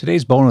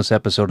Today's bonus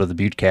episode of the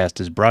Buttecast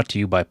is brought to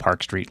you by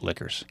Park Street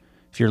Liquors.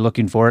 If you're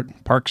looking for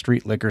it, Park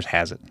Street Liquors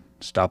has it.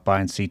 Stop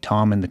by and see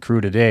Tom and the crew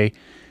today.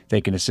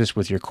 They can assist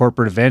with your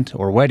corporate event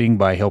or wedding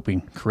by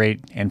helping create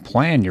and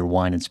plan your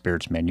wine and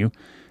spirits menu.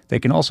 They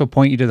can also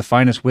point you to the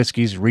finest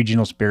whiskeys,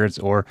 regional spirits,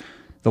 or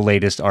the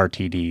latest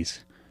RTDs.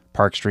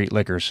 Park Street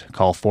Liquors.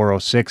 Call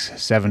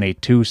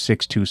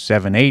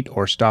 406-782-6278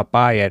 or stop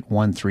by at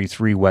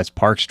 133 West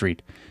Park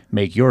Street.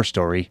 Make your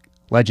story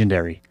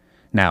legendary.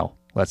 Now,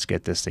 let's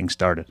get this thing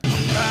started.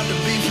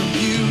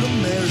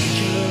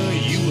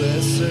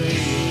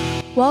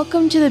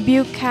 Welcome to the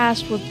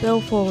Buttecast with Bill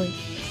Foley.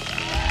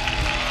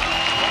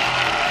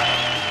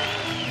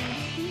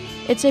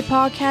 It's a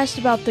podcast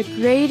about the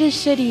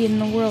greatest city in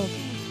the world,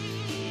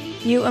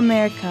 Butte,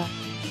 America.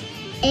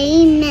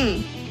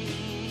 Amen.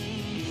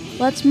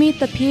 Let's meet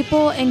the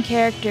people and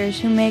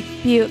characters who make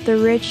Butte the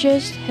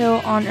richest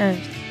hill on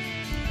earth.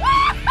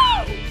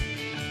 Woo-hoo!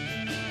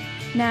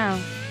 Now,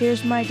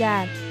 here's my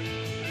dad,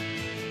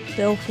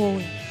 Bill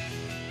Foley.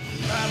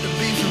 Proud to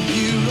be from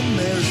Butte,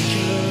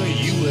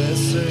 America,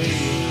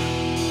 USA.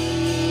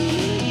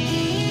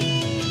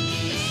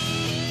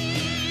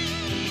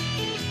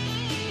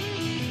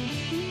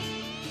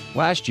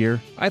 Last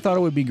year, I thought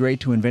it would be great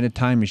to invent a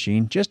time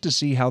machine just to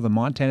see how the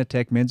Montana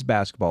Tech men's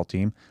basketball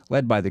team,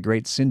 led by the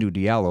great Sindhu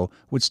Diallo,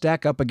 would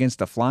stack up against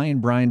the Flying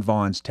Brian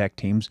Vaughn's Tech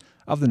teams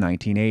of the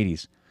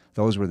 1980s.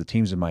 Those were the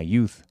teams of my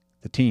youth,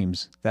 the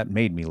teams that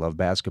made me love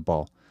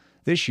basketball.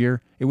 This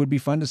year, it would be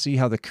fun to see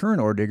how the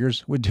current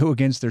Orediggers would do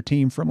against their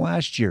team from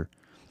last year.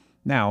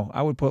 Now,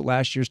 I would put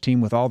last year's team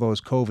with all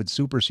those COVID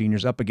super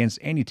seniors up against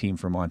any team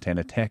from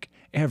Montana Tech,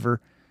 ever.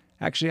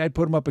 Actually, I'd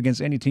put them up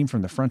against any team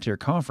from the Frontier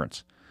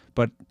Conference.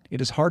 But it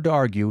is hard to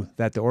argue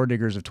that the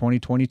Orediggers of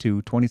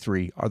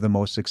 2022-23 are the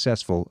most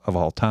successful of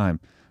all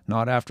time.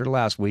 Not after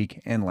last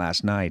week and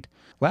last night.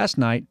 Last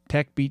night,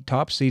 Tech beat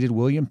top-seeded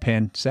William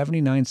Penn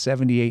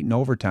 79-78 in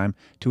overtime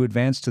to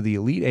advance to the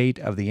Elite Eight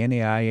of the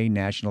NAIA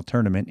National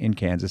Tournament in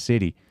Kansas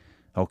City.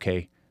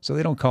 Okay, so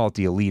they don't call it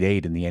the Elite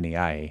Eight in the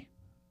NAIA,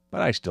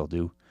 but I still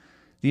do.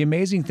 The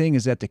amazing thing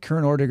is that the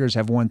current Orediggers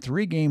have won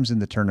 3 games in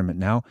the tournament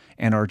now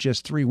and are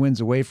just 3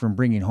 wins away from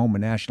bringing home a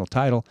national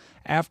title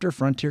after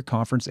Frontier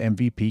Conference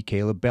MVP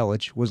Caleb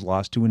Bellach was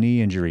lost to a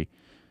knee injury.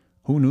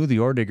 Who knew the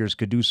Orediggers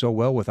could do so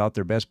well without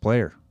their best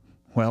player?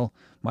 Well,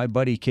 my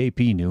buddy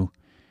KP knew.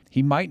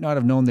 He might not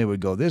have known they would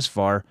go this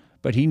far,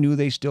 but he knew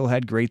they still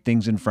had great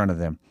things in front of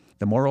them.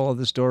 The moral of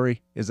the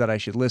story is that I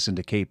should listen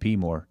to KP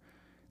more.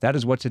 That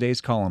is what today's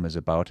column is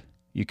about.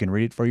 You can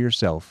read it for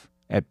yourself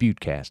at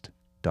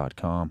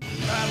buttecast.com.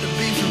 Proud to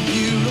be from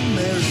Butte,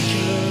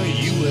 America,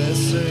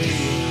 USA.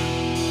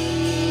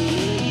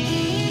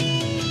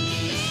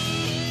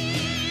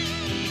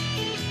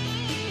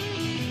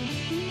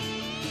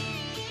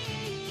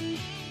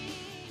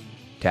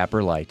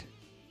 Tapper Light.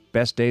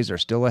 Best days are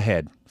still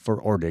ahead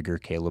for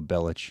Ordigger Caleb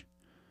Bellach.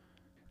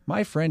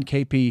 My friend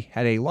KP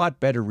had a lot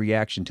better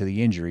reaction to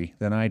the injury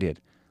than I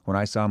did. When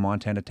I saw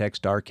Montana Tech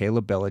star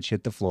Caleb Bellach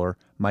hit the floor,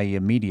 my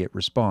immediate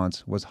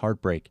response was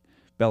heartbreak.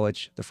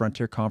 Bellach, the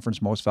Frontier Conference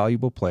most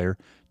valuable player,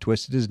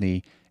 twisted his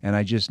knee, and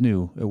I just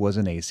knew it was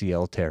an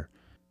ACL tear.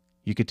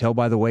 You could tell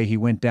by the way he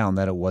went down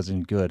that it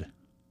wasn't good.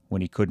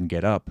 When he couldn't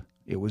get up,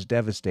 it was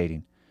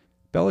devastating.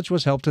 Bellach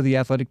was helped to the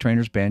athletic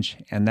trainer's bench,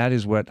 and that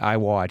is what I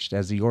watched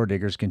as the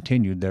Orediggers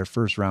continued their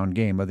first-round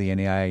game of the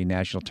NAIA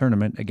National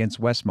Tournament against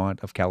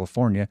Westmont of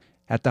California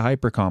at the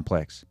Hyper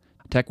Complex.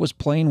 Tech was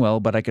playing well,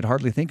 but I could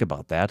hardly think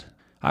about that.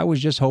 I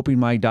was just hoping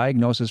my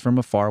diagnosis from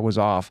afar was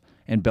off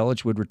and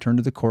Bellach would return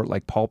to the court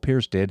like Paul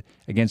Pierce did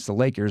against the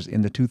Lakers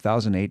in the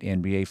 2008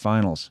 NBA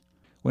Finals.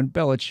 When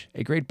Bellach,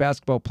 a great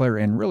basketball player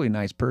and really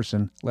nice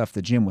person, left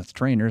the gym with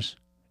trainers,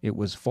 it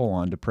was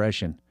full-on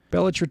depression.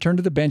 Bellach returned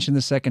to the bench in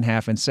the second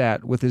half and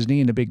sat with his knee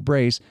in a big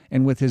brace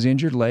and with his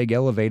injured leg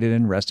elevated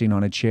and resting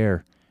on a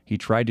chair. He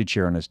tried to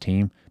cheer on his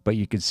team, but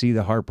you could see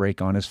the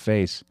heartbreak on his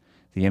face.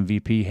 The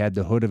MVP had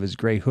the hood of his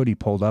gray hoodie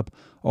pulled up,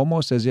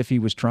 almost as if he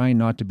was trying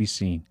not to be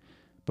seen.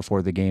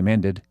 Before the game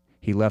ended,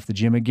 he left the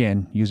gym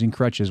again, using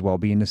crutches while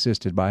being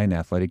assisted by an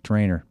athletic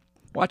trainer.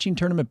 Watching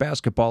tournament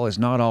basketball is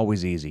not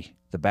always easy.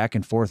 The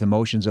back-and-forth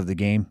emotions of the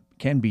game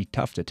can be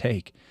tough to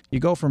take. You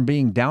go from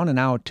being down and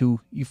out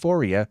to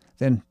euphoria,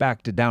 then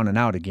back to down and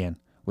out again.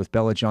 With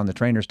Bellach on the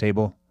trainer's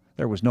table,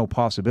 there was no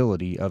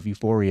possibility of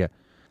euphoria.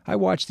 I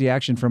watched the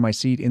action from my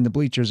seat in the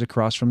bleachers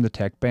across from the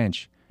Tech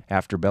bench.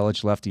 After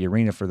Bellach left the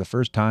arena for the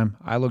first time,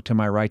 I looked to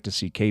my right to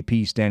see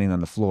KP standing on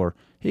the floor.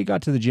 He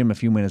got to the gym a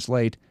few minutes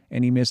late,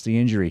 and he missed the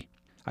injury.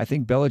 "I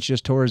think Bellach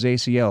just tore his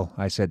ACL,"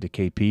 I said to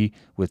KP,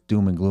 with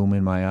doom and gloom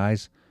in my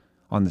eyes.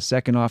 On the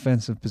second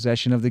offensive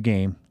possession of the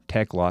game,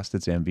 Tech lost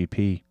its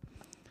MVP.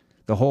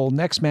 The whole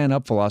next man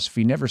up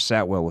philosophy never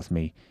sat well with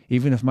me.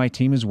 Even if my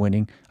team is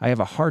winning, I have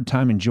a hard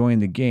time enjoying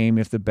the game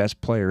if the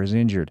best player is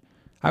injured.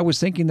 I was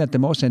thinking that the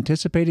most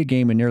anticipated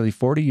game in nearly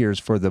 40 years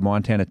for the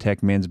Montana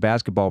Tech men's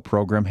basketball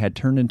program had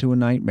turned into a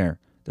nightmare.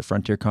 The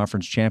Frontier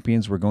Conference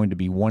champions were going to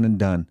be one and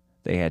done.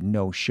 They had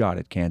no shot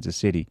at Kansas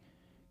City.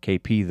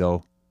 KP,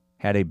 though,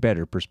 had a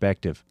better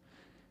perspective.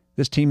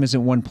 This team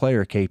isn't one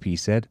player, KP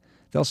said.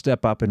 They'll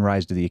step up and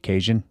rise to the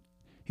occasion.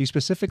 He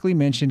specifically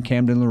mentioned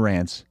Camden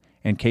Lawrence,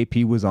 and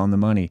KP was on the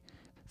money.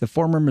 The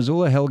former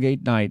Missoula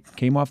Hellgate Knight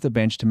came off the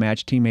bench to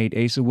match teammate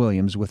Asa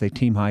Williams with a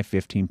team-high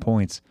 15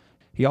 points.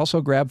 He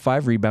also grabbed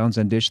 5 rebounds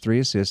and dished 3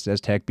 assists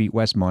as Tech beat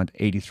Westmont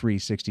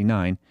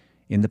 83-69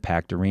 in the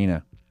packed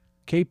arena.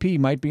 KP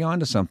might be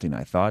onto something,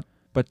 I thought,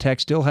 but Tech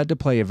still had to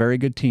play a very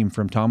good team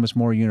from Thomas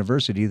More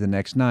University the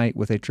next night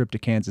with a trip to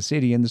Kansas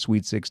City in the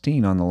Sweet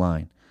 16 on the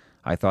line.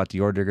 I thought the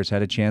Orediggers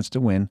had a chance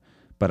to win,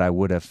 but I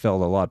would have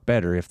felt a lot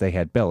better if they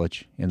had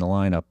Bellach in the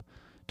lineup.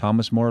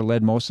 Thomas More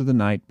led most of the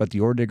night, but the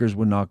Orediggers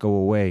would not go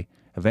away.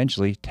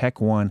 Eventually, Tech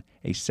won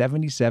a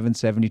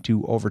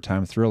 77-72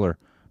 overtime thriller.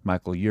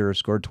 Michael Ure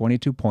scored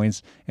 22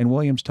 points, and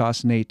Williams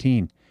tossed an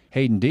 18.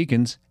 Hayden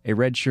Deacons, a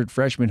redshirt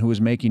freshman who was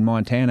making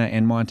Montana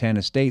and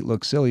Montana State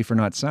look silly for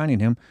not signing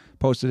him,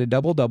 posted a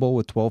double-double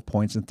with 12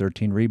 points and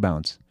 13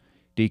 rebounds.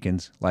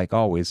 Deacons, like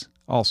always,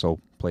 also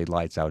played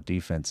lights-out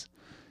defense.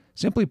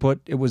 Simply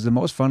put, it was the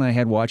most fun I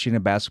had watching a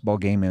basketball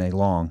game in a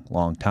long,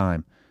 long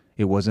time.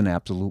 It was an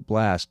absolute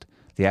blast.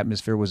 The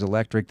atmosphere was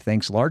electric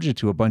thanks largely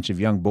to a bunch of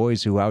young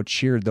boys who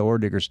out-cheered the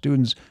Orediggers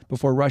students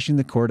before rushing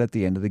the court at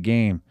the end of the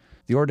game.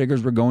 The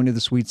Orediggers were going to the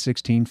Sweet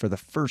 16 for the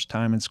first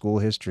time in school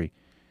history.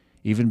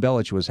 Even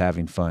Bellach was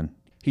having fun.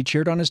 He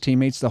cheered on his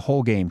teammates the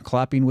whole game,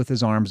 clapping with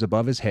his arms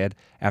above his head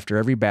after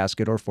every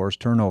basket or forced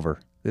turnover.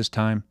 This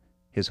time,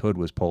 his hood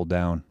was pulled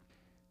down.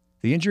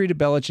 The injury to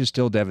Bellach is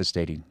still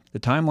devastating. The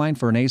timeline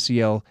for an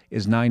ACL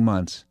is 9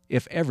 months,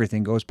 if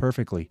everything goes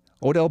perfectly.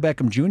 Odell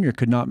Beckham Jr.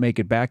 could not make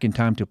it back in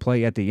time to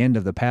play at the end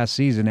of the past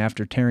season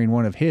after tearing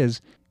one of his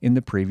in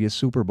the previous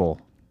Super Bowl.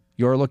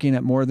 You're looking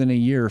at more than a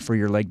year for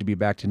your leg to be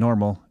back to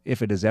normal,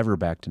 if it is ever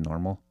back to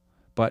normal.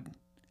 But,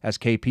 as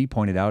KP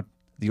pointed out,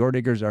 the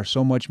Orediggers are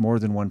so much more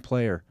than one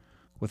player.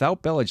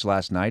 Without Bellach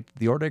last night,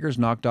 the Orediggers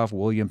knocked off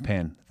William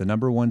Penn, the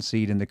number 1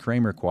 seed in the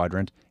Kramer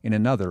quadrant, in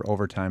another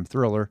overtime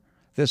thriller,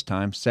 this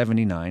time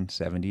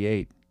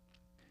 79-78.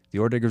 The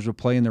Orediggers will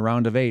play in the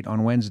round of 8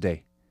 on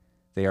Wednesday.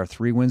 They are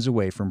 3 wins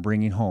away from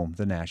bringing home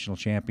the national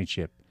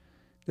championship.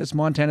 This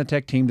Montana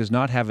Tech team does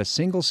not have a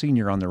single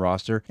senior on the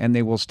roster, and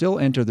they will still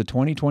enter the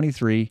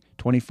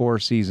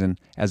 2023-24 season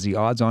as the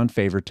odds-on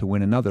favorite to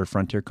win another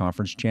Frontier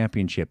Conference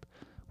championship.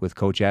 With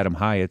Coach Adam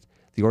Hyatt,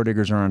 the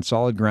Orediggers are on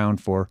solid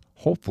ground for,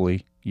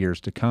 hopefully, years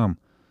to come.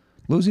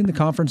 Losing the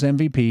conference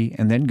MVP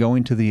and then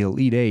going to the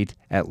Elite Eight,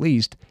 at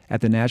least,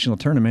 at the national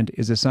tournament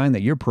is a sign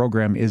that your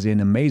program is in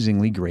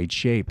amazingly great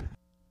shape.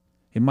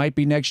 It might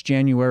be next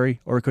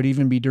January, or it could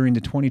even be during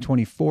the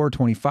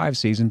 2024-25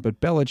 season, but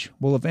Bellach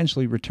will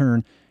eventually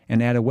return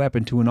and add a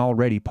weapon to an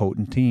already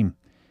potent team.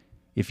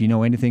 If you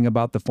know anything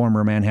about the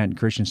former Manhattan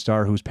Christian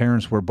star whose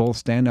parents were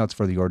both standouts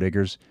for the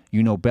Orediggers,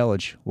 you know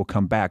Bellach will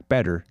come back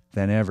better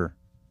than ever.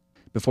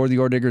 Before the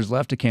Orediggers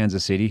left to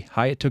Kansas City,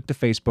 Hyatt took to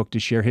Facebook to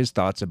share his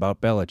thoughts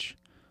about Bellach.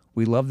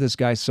 "We love this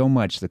guy so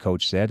much," the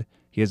coach said.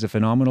 "He is a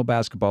phenomenal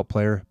basketball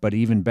player, but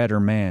even better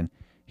man.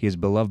 He is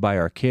beloved by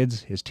our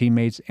kids, his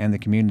teammates, and the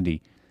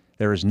community.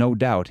 There is no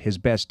doubt his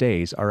best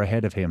days are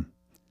ahead of him."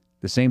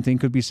 The same thing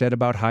could be said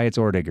about Hyatt's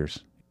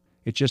Orediggers.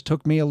 It just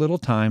took me a little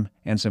time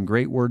and some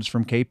great words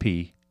from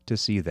KP to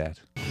see that.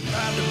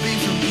 Proud to